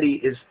Almighty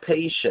is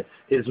patient,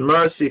 is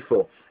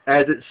merciful,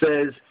 as it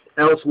says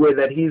elsewhere,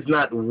 that he is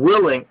not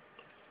willing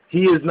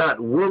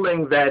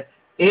that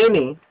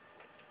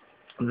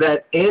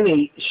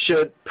any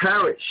should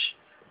perish,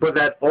 but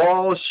that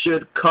all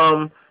should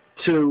come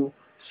to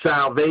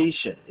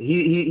salvation.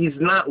 He's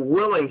not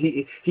willing.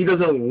 He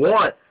doesn't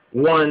want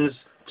ones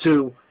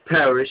to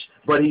perish,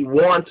 but he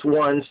wants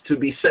ones to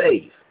be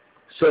saved.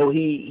 So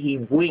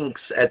he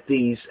winks at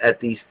these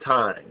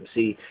times.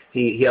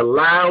 He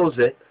allows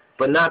it,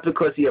 but not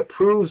because he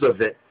approves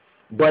of it,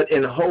 but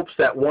in hopes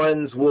that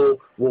ones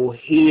will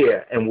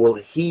hear and will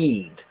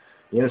heed.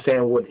 You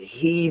understand? Would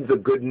heed the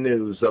good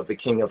news of the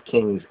King of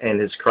Kings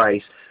and his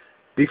Christ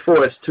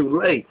before it's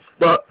too late.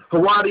 But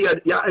Hawadi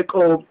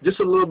Yaakov, just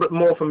a little bit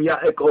more from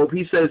Yaakov,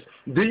 he says,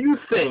 do you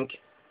think,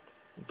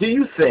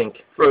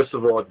 first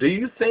of all,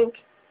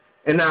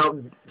 and now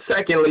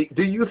secondly,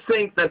 do you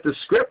think that the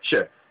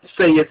scripture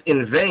saith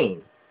in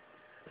vain,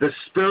 the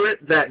spirit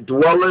that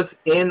dwelleth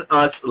in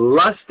us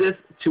lusteth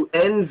to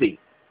envy,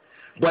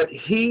 but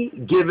he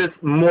giveth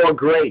more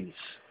grace.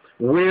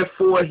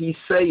 Wherefore he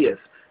saith,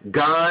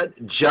 God,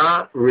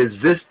 Jah,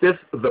 resisteth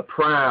the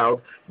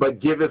proud, but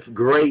giveth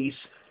grace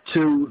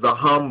to the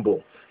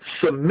humble.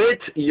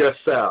 Submit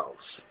yourselves,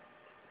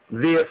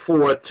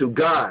 therefore, to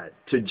God,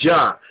 to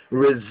Jah.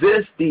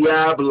 Resist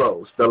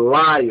Diablos, the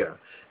liar,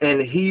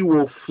 and he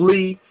will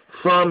flee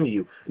from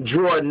you.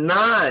 Draw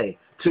nigh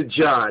to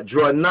Jah,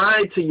 draw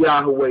nigh to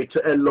Yahweh, to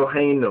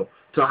Eloheinu,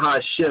 to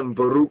Hashem,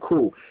 Baruch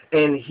Hu,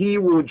 and he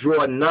will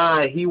draw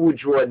nigh, he will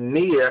draw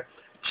near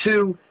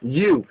to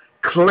you.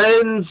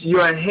 Cleanse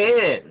your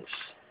hands.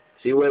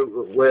 See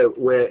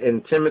where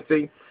in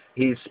Timothy,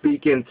 he's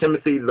speaking,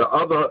 Timothy, the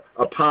other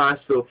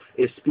apostle,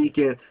 is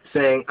speaking,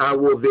 saying, I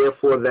will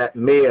therefore that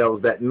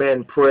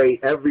men pray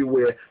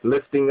everywhere,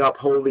 lifting up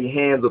holy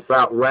hands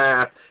without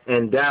wrath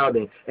and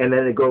doubting. And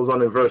then it goes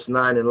on in verse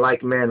 9, in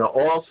like manner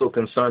also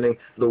concerning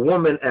the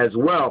woman as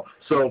well.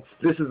 So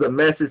this is a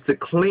message to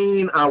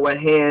clean our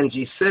hands,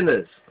 ye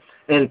sinners,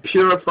 and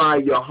purify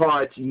your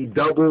hearts, ye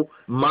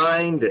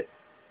double-minded.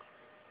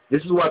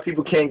 This is why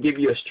people can't give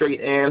you a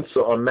straight answer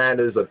on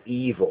matters of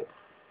evil,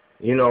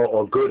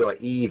 or good or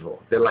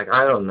evil. They're like,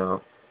 I don't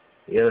know.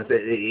 They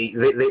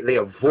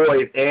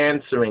avoid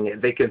answering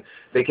it. They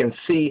can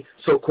see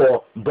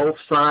so-called both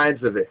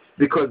sides of it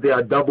because they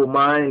are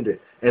double-minded,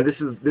 and this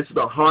is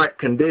the heart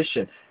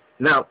condition.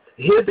 Now,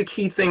 here's the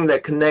key thing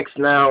that connects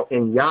now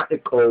in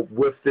Yaakov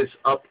with this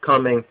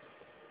upcoming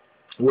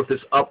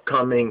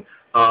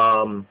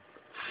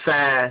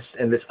fast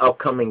and this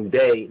upcoming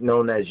day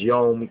known as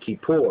Yom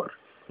Kippur.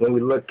 When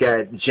we look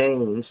at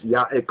James,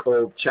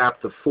 Yaakov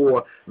chapter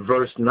 4,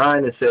 verse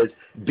 9, it says,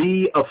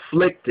 be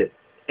afflicted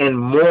and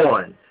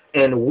mourn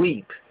and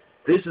weep.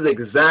 This is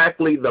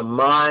exactly the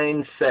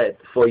mindset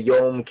for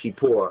Yom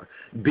Kippur.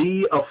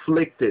 Be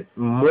afflicted,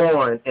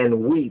 mourn,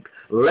 and weep.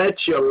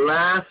 Let your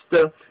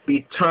laughter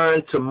be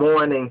turned to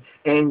mourning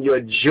and your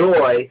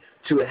joy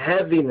to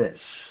heaviness.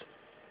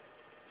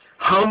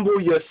 Humble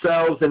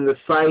yourselves in the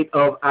sight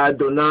of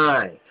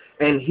Adonai,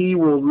 and he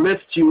will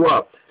lift you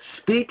up.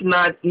 Speak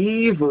not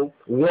evil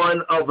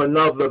one of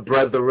another,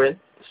 brethren.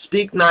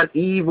 Speak not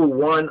evil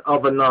one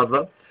of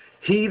another.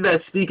 He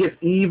that speaketh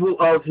evil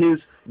of his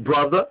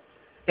brother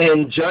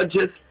and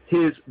judgeth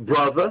his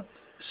brother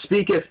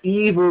speaketh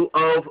evil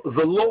of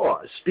the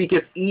law,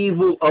 speaketh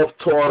evil of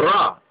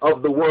Torah,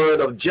 of the word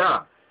of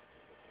Jah,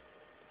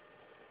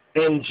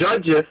 and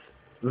judgeth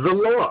the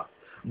law.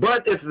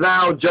 But if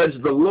thou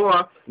judge the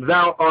law,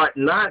 thou art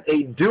not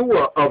a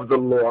doer of the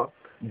law,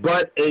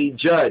 but a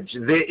judge.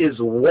 There is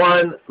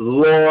one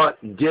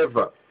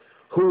lawgiver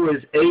who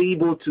is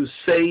able to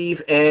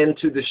save and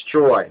to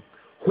destroy.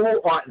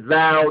 Who art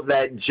thou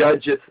that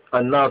judgeth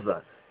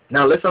another?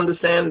 Now let's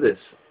understand this.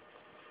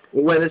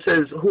 when it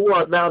says, who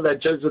art thou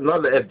that judge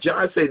another? If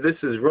John say this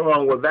is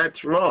wrong, well,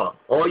 that's wrong.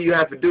 All you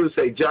have to do is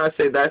say, John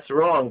say that's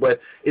wrong, but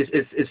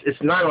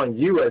it's not on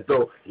you as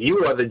though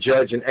you are the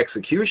judge and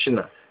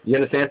executioner. You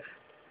understand?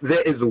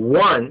 There is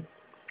one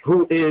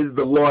who is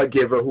the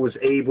lawgiver, who is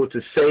able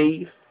to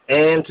save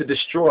and to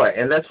destroy.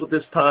 And that's what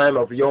this time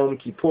of Yom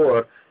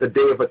Kippur, the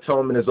Day of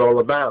Atonement, is all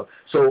about.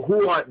 So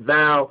who art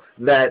thou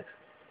that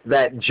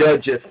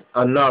judgeth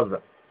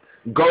another?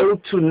 Go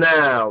to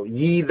now,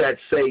 ye that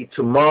say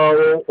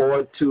tomorrow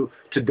or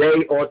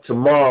today or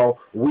tomorrow,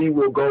 we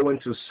will go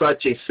into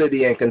such a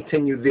city and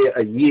continue there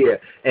a year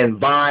and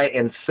buy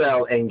and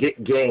sell and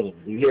get gain.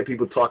 You hear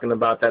people talking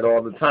about that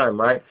all the time,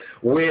 right?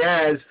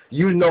 Whereas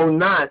you know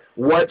not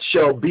what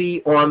shall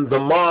be on the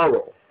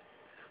morrow.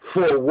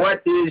 For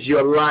what is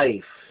your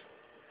life?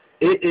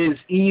 It is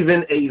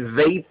even a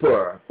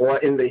vapor, or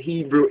in the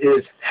Hebrew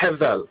is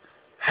hevel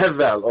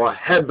or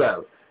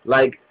hebel,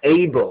 like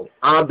Abel.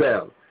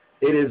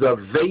 It is a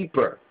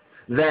vapor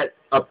that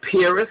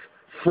appeareth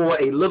for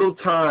a little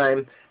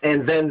time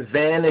and then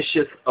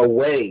vanisheth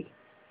away.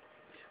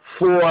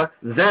 For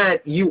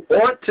that you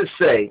ought to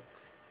say,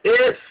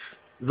 if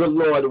the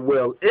Lord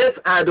will, if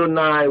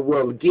Adonai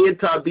will,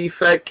 Gita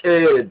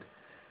bifeked,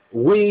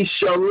 we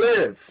shall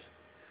live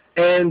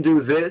and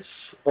do this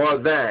or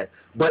that.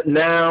 But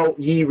now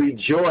ye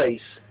rejoice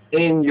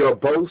in your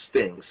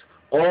boastings.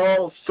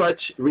 All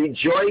such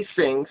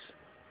rejoicing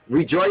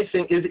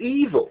is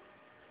evil.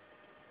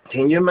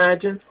 Can you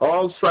imagine?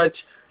 All such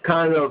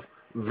kind of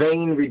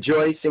vain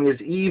rejoicing is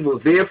evil.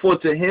 Therefore,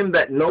 to him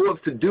that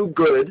knoweth to do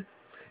good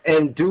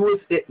and doeth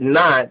it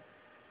not,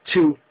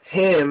 to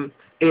him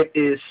it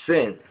is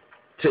sin.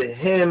 To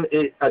him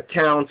it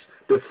accounts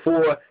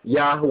before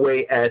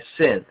Yahweh as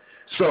sin.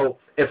 So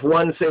if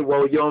one say,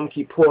 well, Yom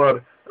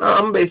Kippur,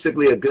 I'm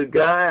basically a good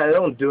guy, I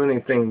don't do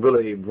anything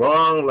really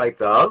wrong like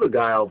the other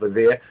guy over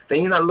there,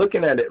 then you're not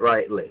looking at it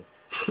rightly.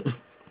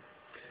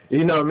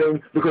 You know what I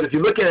mean? Because if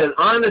you're looking at it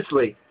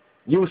honestly,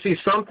 you will see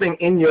something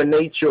in your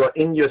nature or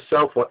in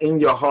yourself or in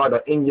your heart or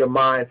in your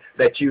mind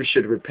that you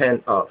should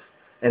repent of,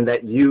 and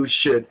that you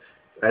should,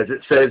 as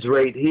it says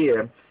right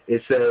here,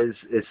 it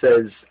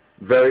says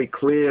very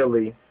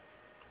clearly,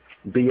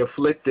 be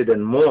afflicted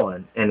and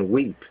mourn and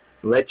weep.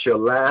 Let your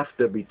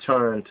laughter be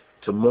turned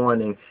to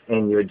mourning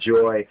and your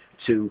joy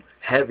to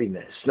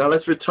heaviness. Now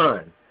let's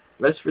return.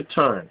 Let's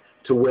return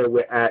to where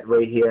we're at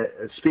right here,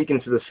 speaking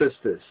to the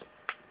sisters.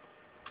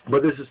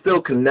 But this is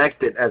still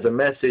connected as a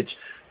message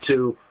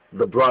to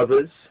the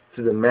brothers,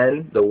 to the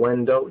men, the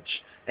Wendoch,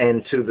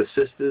 and to the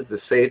sisters, the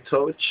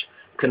Seitoch,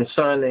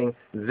 concerning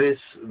this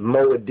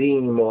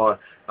Moedim, or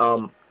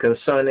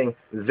concerning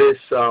this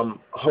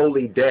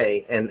holy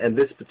day and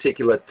this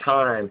particular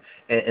time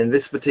and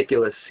this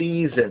particular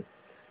season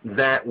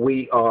that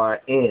we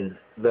are in.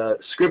 The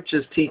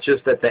scriptures teach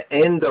us that the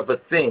end of a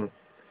thing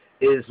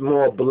is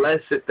more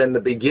blessed than the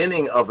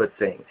beginning of a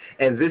thing.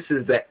 And this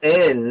is the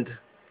end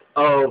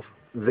of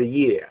the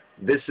year.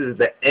 This is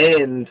the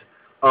end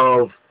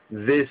of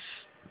this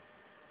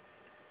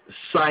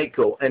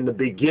cycle and the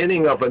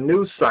beginning of a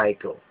new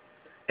cycle.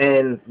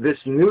 And this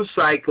new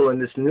cycle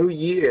and this new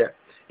year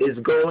is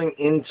going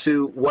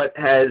into what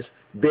has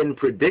been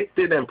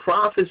predicted and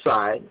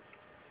prophesied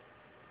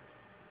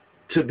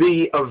to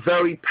be a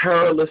very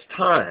perilous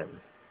time.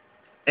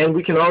 And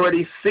we can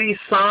already see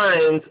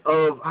signs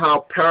of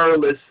how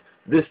perilous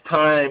this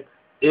time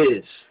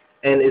is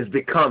and is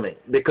becoming,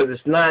 because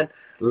it's not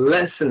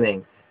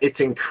lessening, it's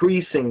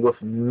increasing with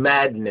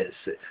madness.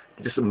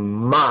 Just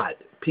mad.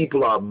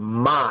 People are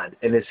mad,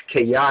 and it's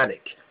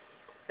chaotic.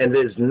 And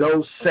there's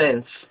no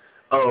sense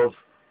of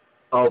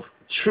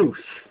truth.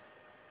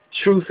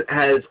 Truth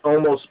has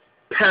almost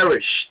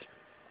perished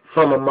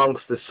from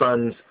amongst the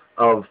sons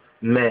of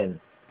men.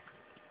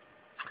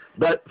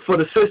 But for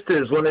the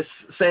sisters, when it's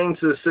saying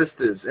to the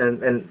sisters,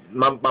 and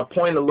my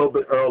point a little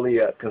bit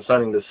earlier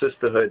concerning the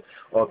sisterhood,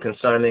 or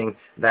concerning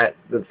that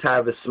the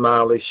Tavis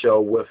Smiley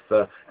show with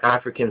the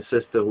African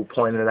sister who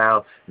pointed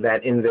out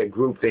that in their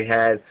group they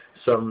had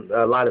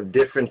a lot of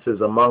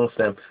differences amongst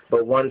them,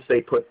 but once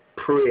they put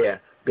prayer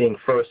being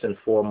first and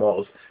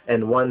foremost,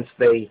 and once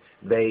they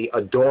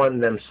adorn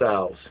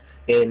themselves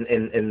in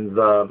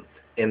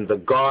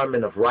the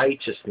garment of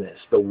righteousness,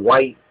 the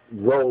white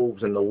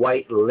robes and the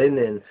white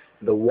linen,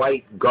 the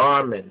white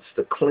garments,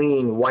 the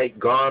clean white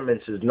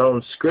garments is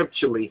known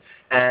scripturally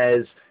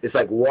as, it's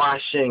like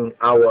washing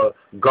our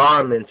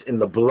garments in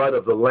the blood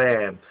of the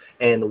Lamb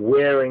and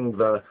wearing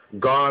the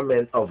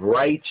garment of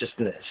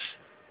righteousness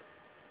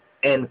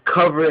and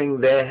covering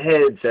their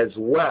heads as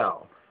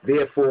well.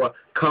 Therefore,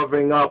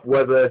 covering up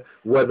whether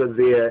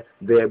they're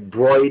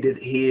broided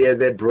here,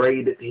 they're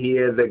braided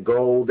here, they're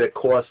gold, they're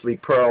costly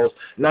pearls,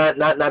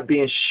 not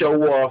being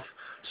show off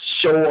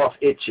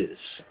itches,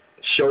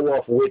 show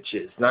off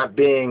witches, not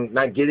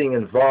getting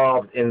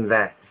involved in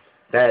that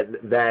has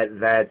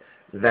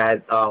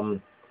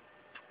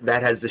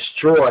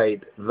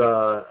destroyed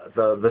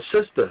the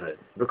sisterhood.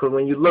 Because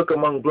when you look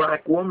among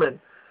black women,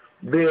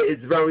 there is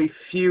very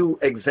few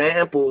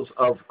examples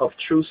of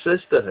true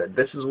sisterhood.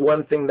 This is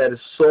one thing that is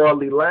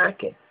sorely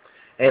lacking.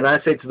 And I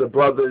say to the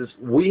brothers,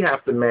 we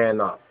have to man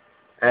up,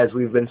 as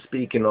we've been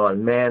speaking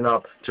on, man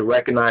up to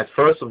recognize,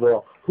 first of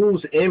all,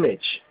 whose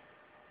image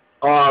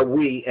are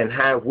we and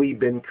have we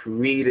been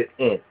created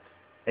in?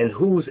 And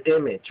whose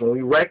image? When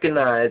we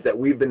recognize that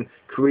we've been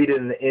created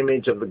in the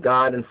image of the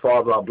God and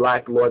Father, our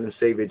black Lord and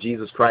Savior,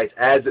 Jesus Christ,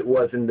 as it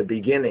was in the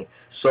beginning,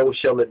 so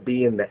shall it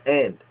be in the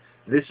end.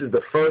 This is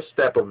the first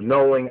step of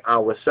knowing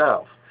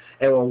ourselves.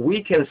 And when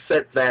we can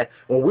set that,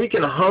 when we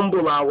can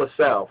humble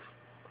ourselves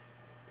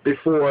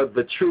before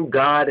the true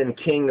God and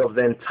King of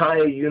the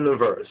entire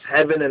universe,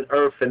 heaven and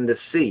earth and the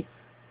sea,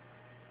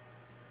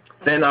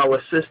 then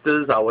our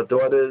sisters, our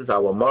daughters,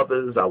 our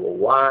mothers, our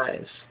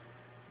wives,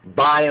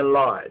 by and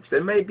large,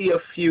 there may be a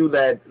few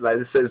that, like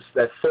it says,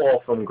 that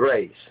fall from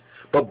grace,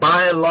 but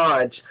by and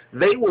large,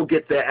 they will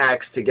get their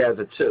acts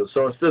together too.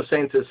 So instead of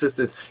saying to the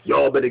sisters,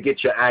 y'all better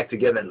get your act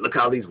together and look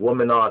how these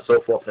women are, so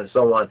forth and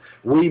so on,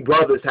 we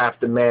brothers have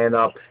to man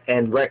up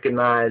and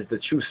recognize the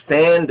true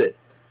standard.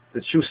 The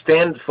true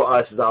standard for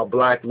us is our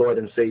black Lord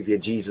and Savior,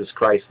 Jesus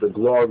Christ, the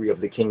glory of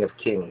the King of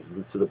Kings,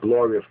 to the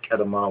glory of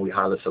Kedamawi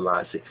Haile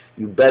Selassie.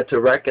 You better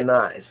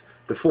recognize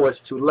before it's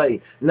too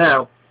late.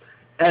 Now,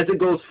 as it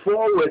goes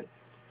forward,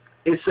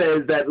 it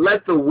says that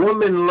let the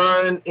woman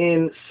learn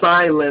in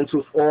silence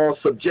with all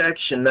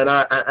subjection. And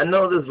I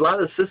know there's a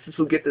lot of sisters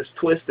who get this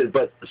twisted,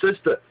 but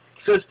sister,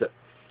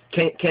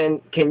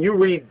 can you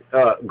read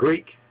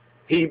Greek,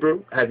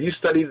 Hebrew? Have you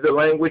studied the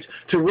language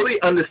to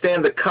really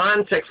understand the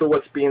context of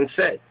what's being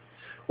said?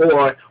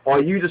 Or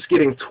are you just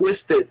getting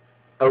twisted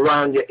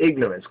around your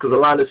ignorance? Because a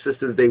lot of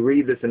sisters, they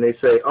read this and they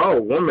say,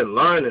 oh, women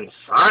learn in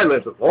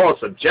silence with all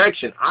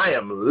subjection. I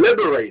am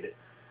liberated.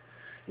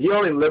 You're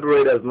only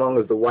liberated as long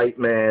as the white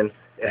man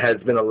has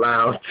been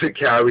allowed to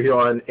carry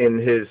on in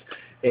his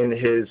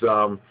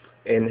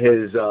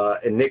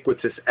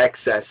iniquitous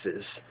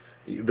excesses,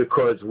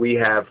 because we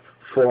have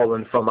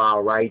fallen from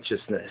our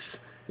righteousness.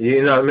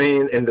 You know what I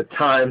mean? In the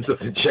times of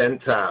the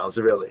Gentiles,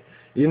 really.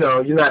 You know,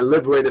 you're not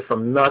liberated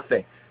from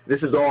nothing.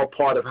 This is all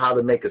part of how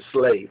to make a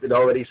slave. It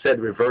already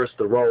said reverse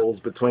the roles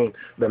between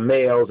the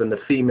males and the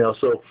females.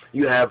 So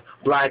you have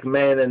black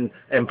men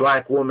and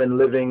black women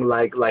living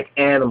like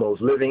animals,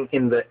 living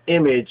in the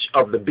image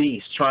of the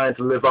beast, trying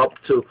to live up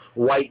to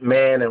white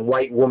man and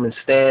white woman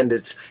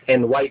standards.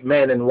 And white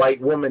men and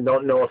white women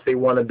don't know if they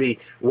want to be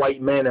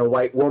white men and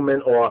white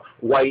women or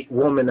white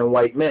woman and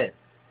white men.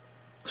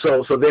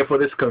 So therefore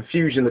this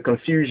confusion, the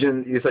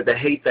confusion is like the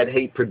hate that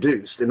hate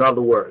produced, in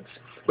other words.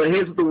 But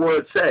here's what the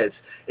word says.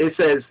 It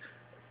says,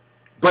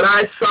 but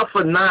I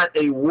suffer not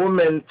a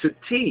woman to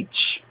teach.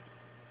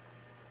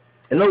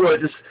 In other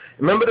words,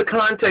 remember the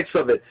context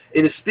of it.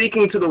 It is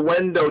speaking to the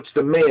wendotes,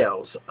 the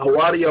males.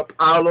 Hawadia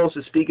Apollos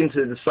is speaking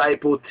to the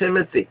disciple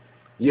Timothy.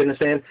 You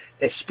understand?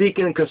 It's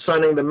speaking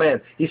concerning the men.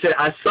 He said,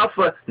 I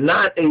suffer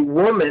not a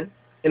woman,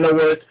 in other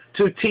words,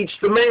 to teach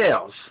the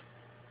males.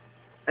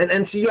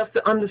 And so you have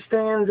to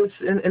understand this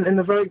in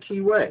a very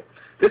key way.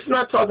 This is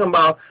not talking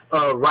about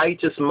a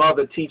righteous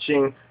mother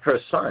teaching her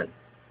son.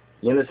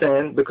 You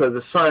understand? Because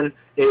the son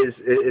is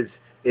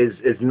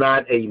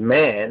not a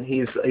man.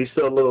 He's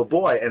still a little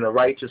boy. And a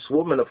righteous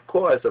woman, of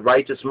course, a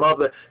righteous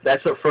mother,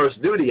 that's her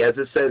first duty. As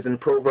it says in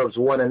Proverbs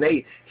 1 and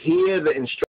 8, hear the instruction